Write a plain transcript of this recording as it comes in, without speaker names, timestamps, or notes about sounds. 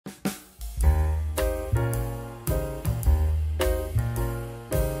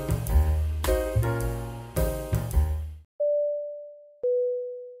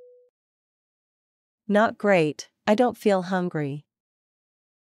Not great, I don't feel hungry.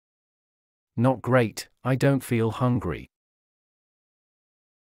 Not great, I don't feel hungry.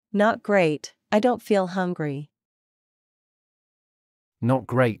 Not great, I don't feel hungry. Not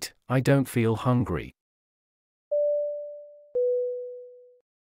great, I don't feel hungry.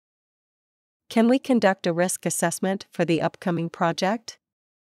 Can we conduct a risk assessment for the upcoming project?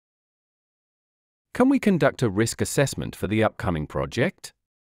 Can we conduct a risk assessment for the upcoming project?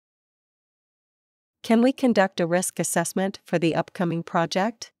 Can we conduct a risk assessment for the upcoming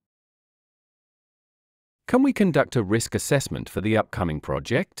project? Can we conduct a risk assessment for the upcoming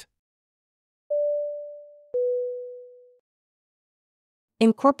project?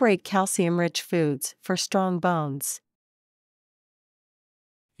 Incorporate calcium-rich foods for strong bones.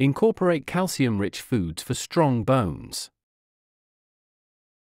 Incorporate calcium-rich foods for strong bones.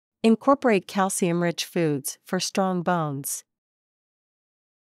 Incorporate calcium-rich foods for strong bones.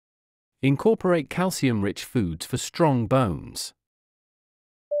 Incorporate calcium-rich foods for strong bones.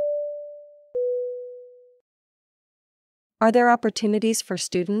 Are there opportunities for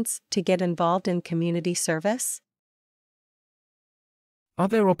students to get involved in community service? Are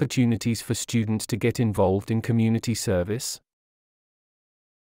there opportunities for students to get involved in community service?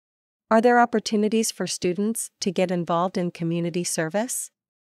 Are there opportunities for students to get involved in community service?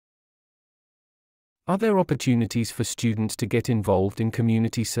 Are there opportunities for students to get involved in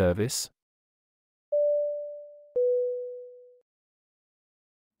community service?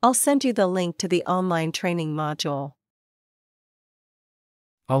 I'll send you the link to the online training module.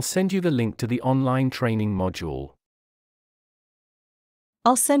 I'll send you the link to the online training module.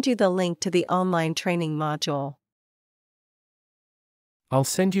 I'll send you the link to the online training module. I'll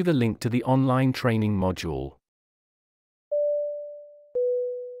send you the link to the online training module.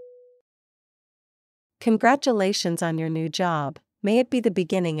 Congratulations on your new job. May it be the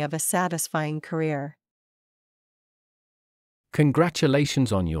beginning of a satisfying career.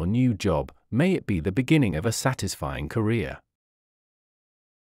 Congratulations on your new job. May it be the beginning of a satisfying career.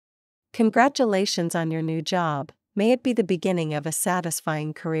 Congratulations on your new job. May it be the beginning of a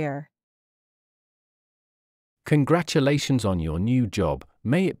satisfying career. Congratulations on your new job.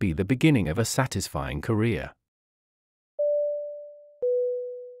 May it be the beginning of a satisfying career.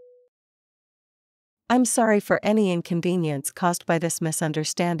 I'm sorry for any inconvenience caused by this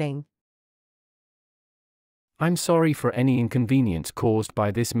misunderstanding. I'm sorry for any inconvenience caused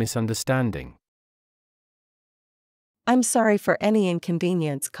by this misunderstanding. I'm sorry for any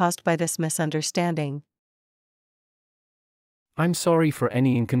inconvenience caused by this misunderstanding. I'm sorry for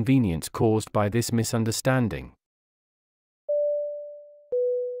any inconvenience caused by this misunderstanding.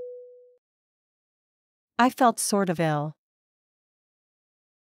 I felt sort of ill.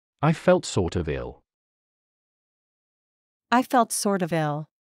 I felt sort of ill. I felt sort of ill.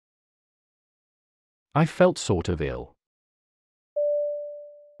 I felt sort of ill.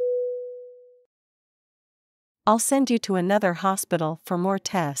 I'll send you to another hospital for more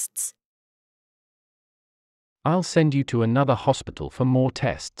tests. I'll send you to another hospital for more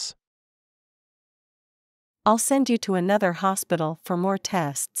tests. I'll send you to another hospital for more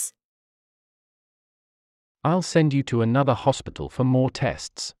tests. I'll send you to another hospital for more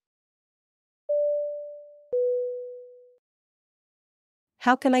tests.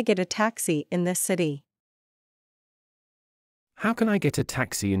 How can I get a taxi in this city? How can I get a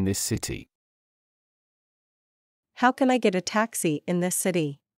taxi in this city? How can I get a taxi in this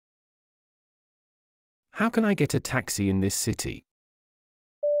city? How can I get a taxi in this city?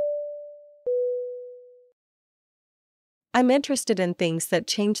 I'm interested in things that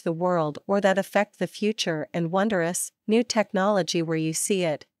change the world or that affect the future and wondrous, new technology where you see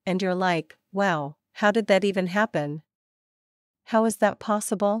it, and you're like, wow, how did that even happen? How is that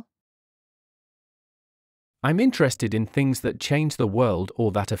possible? I'm interested in things that change the world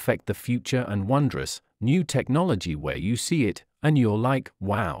or that affect the future and wondrous, new technology where you see it, and you're like,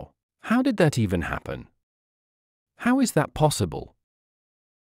 wow, how did that even happen? How is that possible?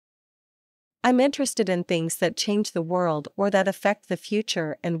 I'm interested in things that change the world or that affect the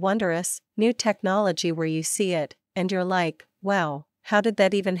future and wondrous, new technology where you see it, and you're like, wow, how did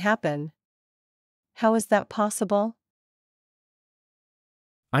that even happen? How is that possible?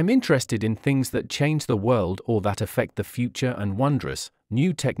 I'm interested in things that change the world or that affect the future and wondrous,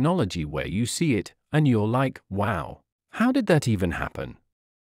 new technology where you see it, and you're like, wow, how did that even happen?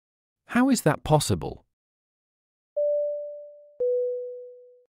 How is that possible?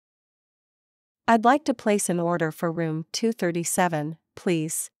 I'd like to place an order for room 237,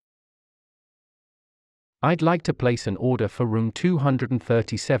 please. I'd like to place an order for room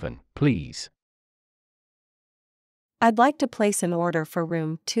 237, please. I'd like to place an order for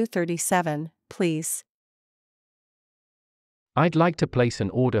room 237, please. I'd like to place an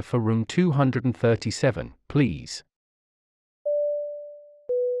order for room 237, please.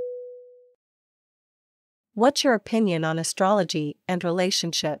 What's your opinion on astrology and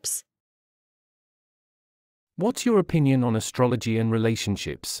relationships? What's your opinion on astrology and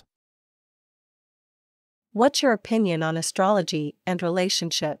relationships? What's your opinion on astrology and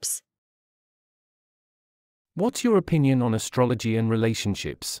relationships? What's your opinion on astrology and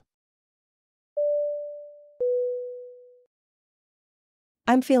relationships?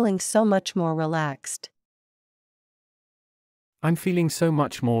 I'm feeling so much more relaxed. I'm feeling so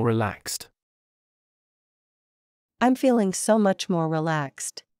much more relaxed. I'm feeling so much more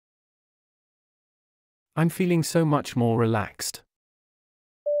relaxed. I'm feeling so much more relaxed.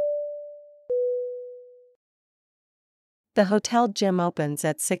 The hotel gym opens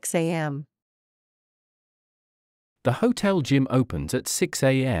at 6 a.m. The hotel gym opens at 6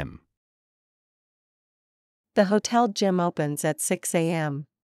 a.m. The hotel gym opens at 6 a.m.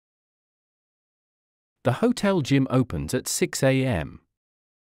 The hotel gym opens at 6 a.m.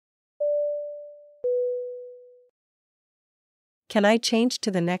 Can I change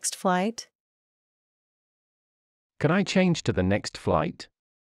to the next flight? Can I change to the next flight?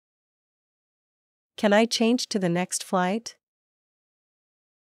 Can I change to the next flight?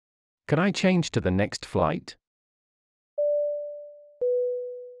 Can I change to the next flight?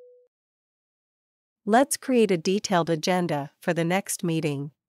 Let's create a detailed agenda for the next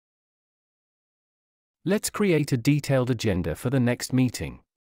meeting. Let's create a detailed agenda for the next meeting.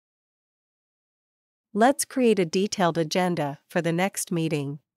 Let's create a detailed agenda for the next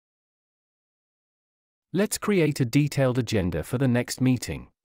meeting. Let's create a detailed agenda for the next meeting.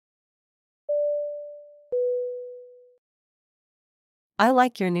 I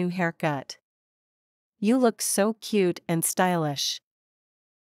like your new haircut. You look so cute and stylish.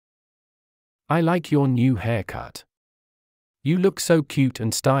 I like your new haircut. You look so cute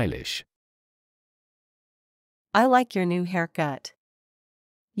and stylish. I like your new haircut.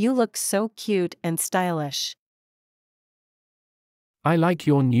 You look so cute and stylish. I like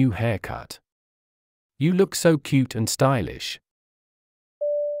your new haircut. You look so cute and stylish.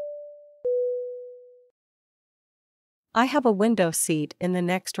 I have a window seat in the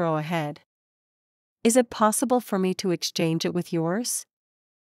next row ahead. Is it possible for me to exchange it with yours?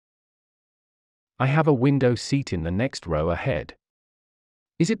 I have a window seat in the next row ahead.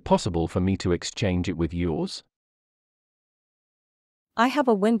 Is it possible for me to exchange it with yours? I have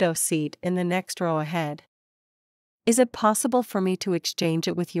a window seat in the next row ahead. Is it possible for me to exchange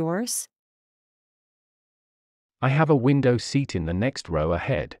it with yours? I have a window seat in the next row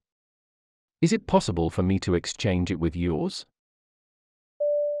ahead. Is it possible for me to exchange it with yours?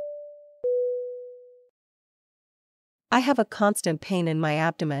 I have a constant pain in my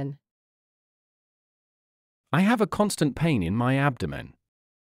abdomen. I have a constant pain in my abdomen.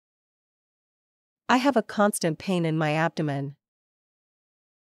 I have a constant pain in my abdomen.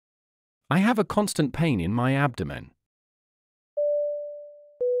 I have a constant pain in my abdomen.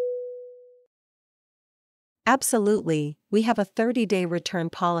 Absolutely, we have a 30-day return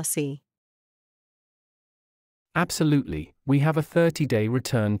policy. Absolutely, we have a 30-day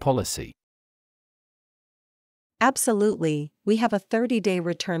return policy. Absolutely, we have a 30-day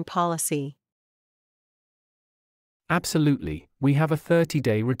return policy. Absolutely, we have a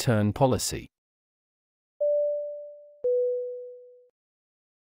 30-day return policy.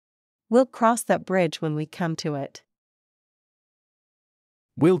 We'll cross that bridge when we come to it.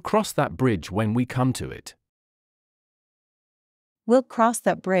 We'll cross that bridge when we come to it. We'll cross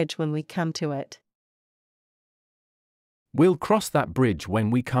that bridge when we come to it. We'll cross that bridge when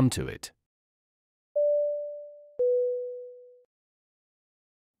we come to it.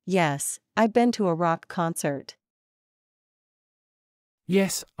 Yes, I've been to a rock concert.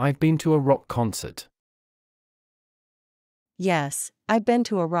 Yes, I've been to a rock concert. Yes, I've been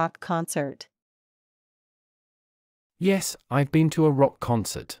to a rock concert. Yes, I've been to a rock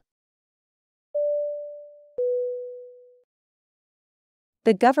concert.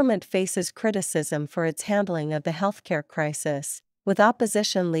 The government faces criticism for its handling of the healthcare crisis, with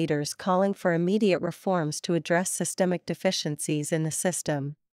opposition leaders calling for immediate reforms to address systemic deficiencies in the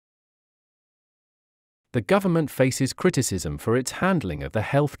system. The government faces criticism for its handling of the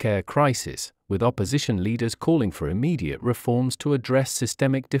healthcare crisis, with opposition leaders calling for immediate reforms to address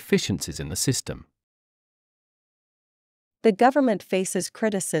systemic deficiencies in the system. The government faces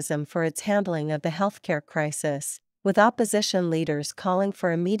criticism for its handling of the healthcare crisis, with opposition leaders calling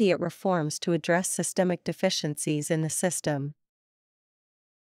for immediate reforms to address systemic deficiencies in the system.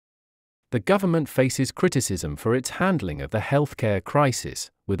 The government faces criticism for its handling of the healthcare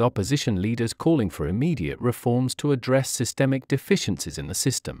crisis, with opposition leaders calling for immediate reforms to address systemic deficiencies in the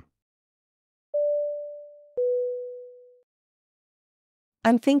system.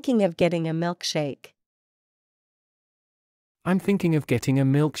 I'm thinking of getting a milkshake. I'm thinking of getting a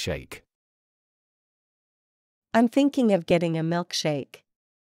milkshake. I'm thinking of getting a milkshake.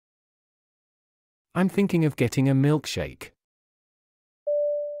 I'm thinking of getting a milkshake.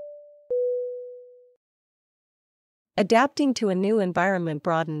 Adapting to a new environment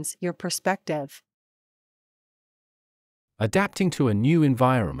broadens your perspective. Adapting to a new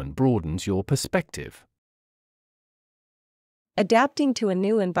environment broadens your perspective. Adapting to a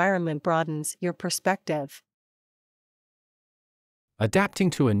new environment broadens your perspective. Adapting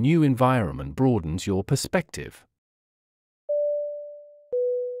to a new environment broadens your perspective.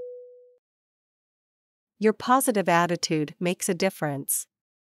 Your positive attitude makes a difference.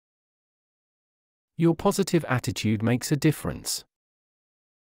 Your positive attitude makes a difference.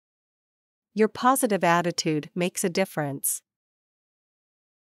 Your positive attitude makes a difference.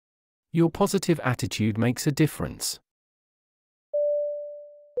 Your positive attitude makes a difference.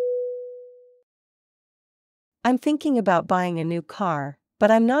 I'm thinking about buying a new car, but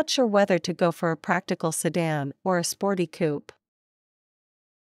I'm not sure whether to go for a practical sedan or a sporty coupe.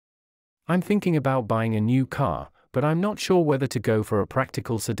 I'm thinking about buying a new car, but I'm not sure whether to go for a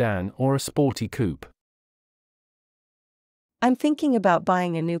practical sedan or a sporty coupe. I'm thinking about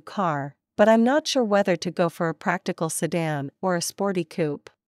buying a new car, but I'm not sure whether to go for a practical sedan or a sporty coupe.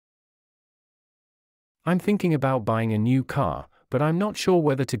 I'm thinking about buying a new car, but I'm not sure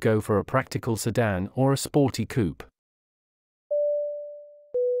whether to go for a practical sedan or a sporty coupe.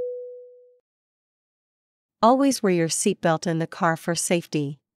 Always wear your seatbelt in the car for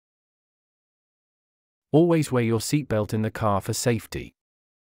safety. Always wear your seatbelt in the car for safety.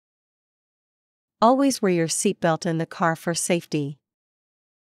 Always wear your seatbelt in the car for safety.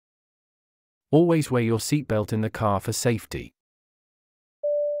 Always wear your seatbelt in the car for safety.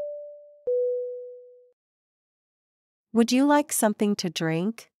 Would you like something to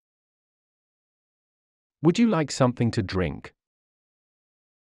drink? Would you like something to drink?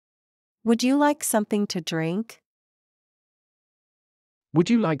 Would you like something to drink? Would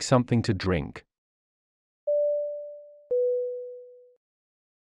you like something to drink?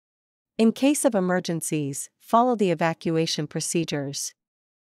 In case of emergencies, follow the evacuation procedures.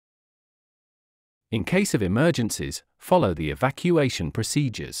 In case of emergencies, follow the evacuation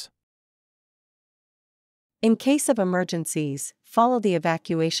procedures. In case of emergencies, follow the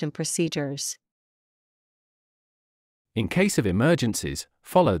evacuation procedures. In case of emergencies,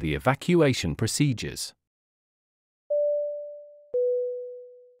 follow the evacuation procedures.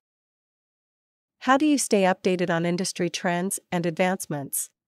 How do you stay updated on industry trends and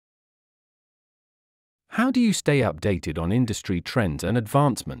advancements? How do you stay updated on industry trends and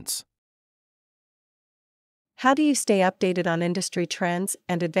advancements? How do you stay updated on industry trends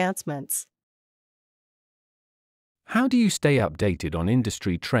and advancements? How do you stay updated on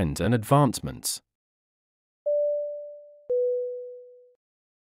industry trends and advancements?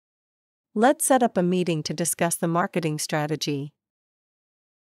 Let's set up a meeting to discuss the marketing strategy.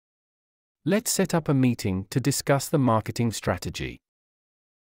 Let's set up a meeting to discuss the marketing strategy.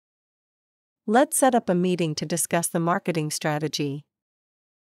 Let's set up a meeting to discuss the marketing strategy.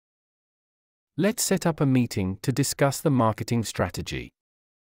 Let's set up a meeting to discuss the marketing strategy.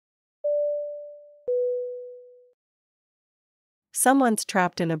 Someone's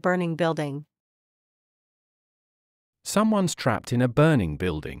trapped in a burning building. Someone's trapped in a burning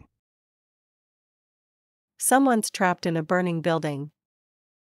building. Someone's trapped in a burning building.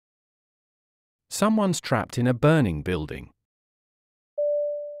 Someone's trapped in a burning building.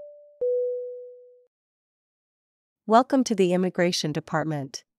 Welcome to the Immigration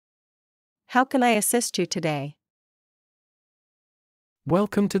Department. How can I assist you today?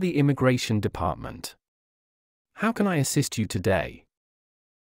 Welcome to the Immigration Department. How can I assist you today?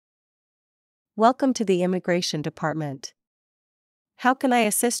 Welcome to the Immigration Department. How can I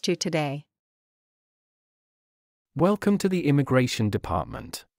assist you today? Welcome to the Immigration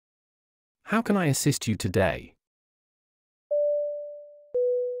Department. How can I assist you today?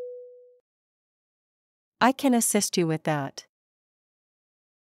 I can assist you with that.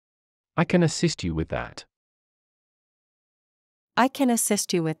 I can assist you with that. I can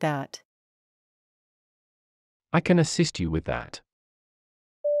assist you with that. I can assist you with that.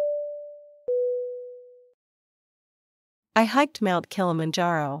 I hiked Mount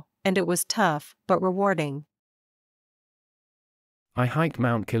Kilimanjaro, and it was tough but rewarding. I hiked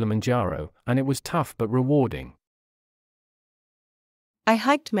Mount Kilimanjaro, and it was tough but rewarding. I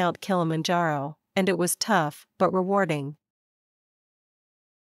hiked Mount Kilimanjaro, and it was tough but rewarding.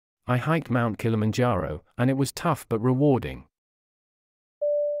 I hiked Mount Kilimanjaro, and it was tough but rewarding.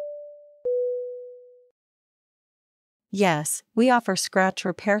 Yes, we offer scratch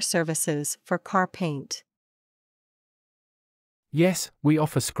repair services for car paint. Yes, we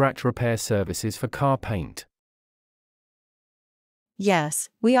offer scratch repair services for car paint. Yes,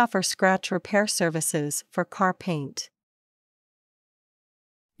 we offer scratch repair services for car paint.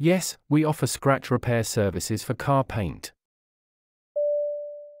 Yes, we offer scratch repair services for car paint.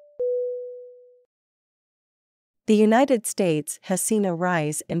 The United States has seen a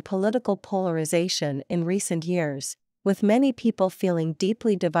rise in political polarization in recent years, with many people feeling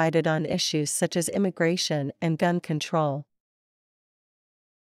deeply divided on issues such as immigration and gun control.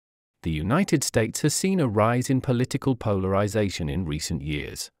 The United States has seen a rise in political polarization in recent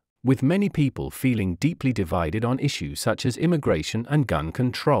years, with many people feeling deeply divided on issues such as immigration and gun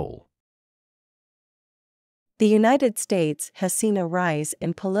control. The United States has seen a rise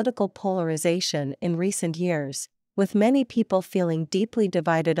in political polarization in recent years, with many people feeling deeply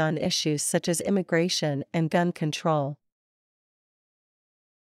divided on issues such as immigration and gun control.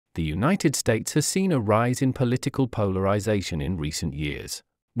 The United States has seen a rise in political polarization in recent years,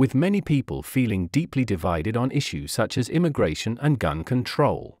 with many people feeling deeply divided on issues such as immigration and gun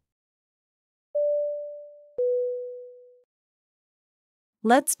control.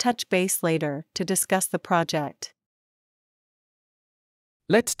 Let's touch base later to discuss the project.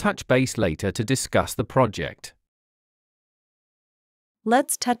 Let's touch base later to discuss the project.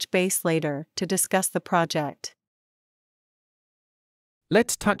 Let's touch base later to discuss the project.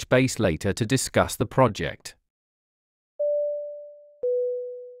 Let's touch base later to discuss the project.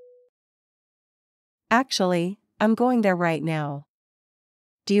 Actually, I'm going there right now.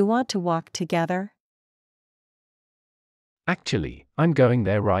 Do you want to walk together? Actually, I'm going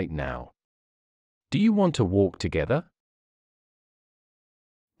there right now. Do you want to walk together?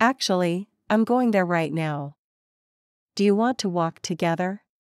 Actually, I'm going there right now. Do you want to walk together?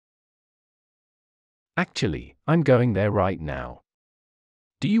 Actually, I'm going there right now.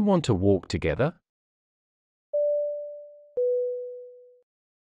 Do you want to walk together?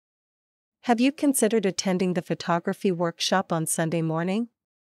 Have you considered attending the photography workshop on Sunday morning?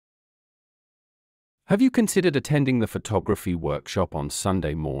 Have you considered attending the photography workshop on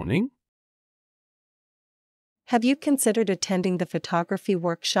Sunday morning? Have you considered attending the photography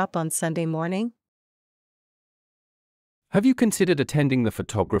workshop on Sunday morning? Have you considered attending the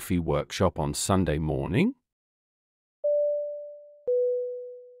photography workshop on Sunday morning?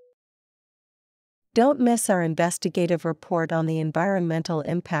 Don't miss our investigative report on the environmental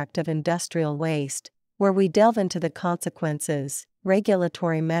impact of industrial waste, where we delve into the consequences,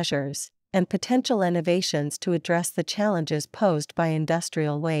 regulatory measures, and potential innovations to address the challenges posed by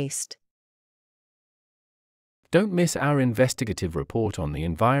industrial waste. Don't miss our investigative report on the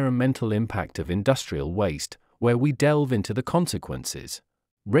environmental impact of industrial waste, where we delve into the consequences,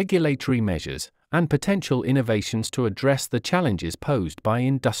 regulatory measures, and potential innovations to address the challenges posed by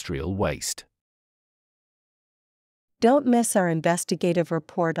industrial waste. Don't miss our investigative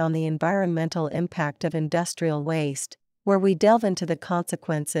report on the environmental impact of industrial waste, where we delve into the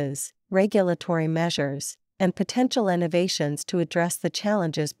consequences, regulatory measures, and potential innovations to address the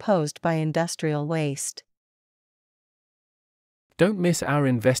challenges posed by industrial waste. Don't miss our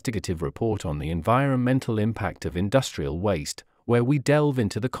investigative report on the environmental impact of industrial waste, where we delve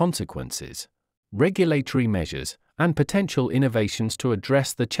into the consequences, regulatory measures, and potential innovations to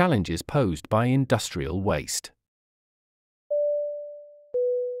address the challenges posed by industrial waste.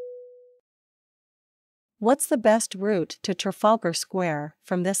 What's the best route to Trafalgar Square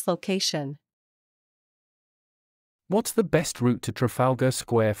from this location? What's the best route to Trafalgar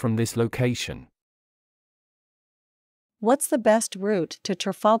Square from this location? What's the best route to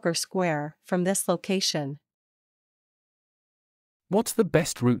Trafalgar Square from this location? What's the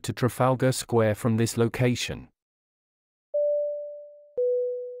best route to Trafalgar Square from this location?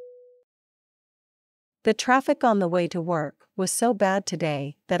 The traffic on the way to work was so bad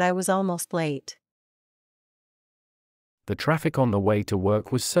today that I was almost late. The traffic on the way to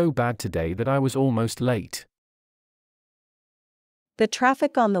work was so bad today that I was almost late. The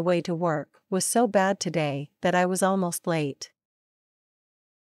traffic on the way to work was so bad today that I was almost late.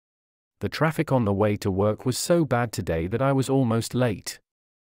 The traffic on the way to work was so bad today that I was almost late.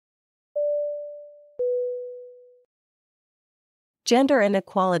 Gender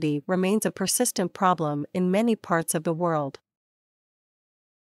inequality remains a persistent problem in many parts of the world.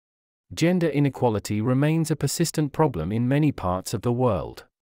 Gender inequality remains a persistent problem in many parts of the world.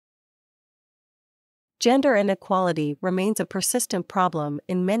 Gender inequality remains a persistent problem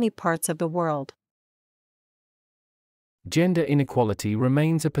in many parts of the world. Gender inequality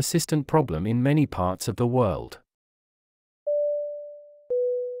remains a persistent problem in many parts of the world.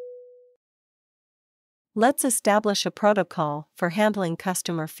 Let's establish a protocol for handling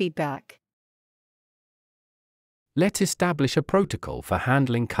customer feedback. Let's establish a protocol for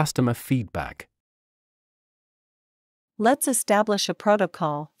handling customer feedback. Let's establish a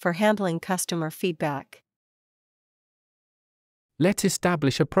protocol for handling customer feedback. Let's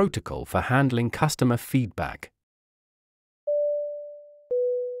establish a protocol for handling customer feedback.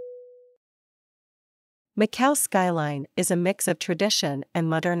 Macau's skyline is a mix of tradition and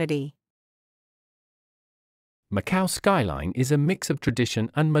modernity. Macau's skyline is a mix of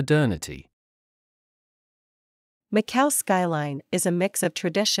tradition and modernity. Macau's skyline is a mix of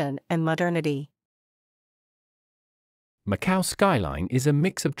tradition and modernity. Macau's skyline is a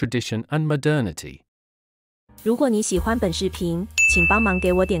mix of tradition and modernity. 如果你喜欢本视频，请帮忙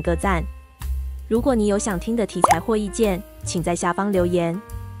给我点个赞。如果你有想听的题材或意见，请在下方留言。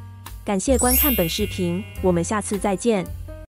感谢观看本视频，我们下次再见。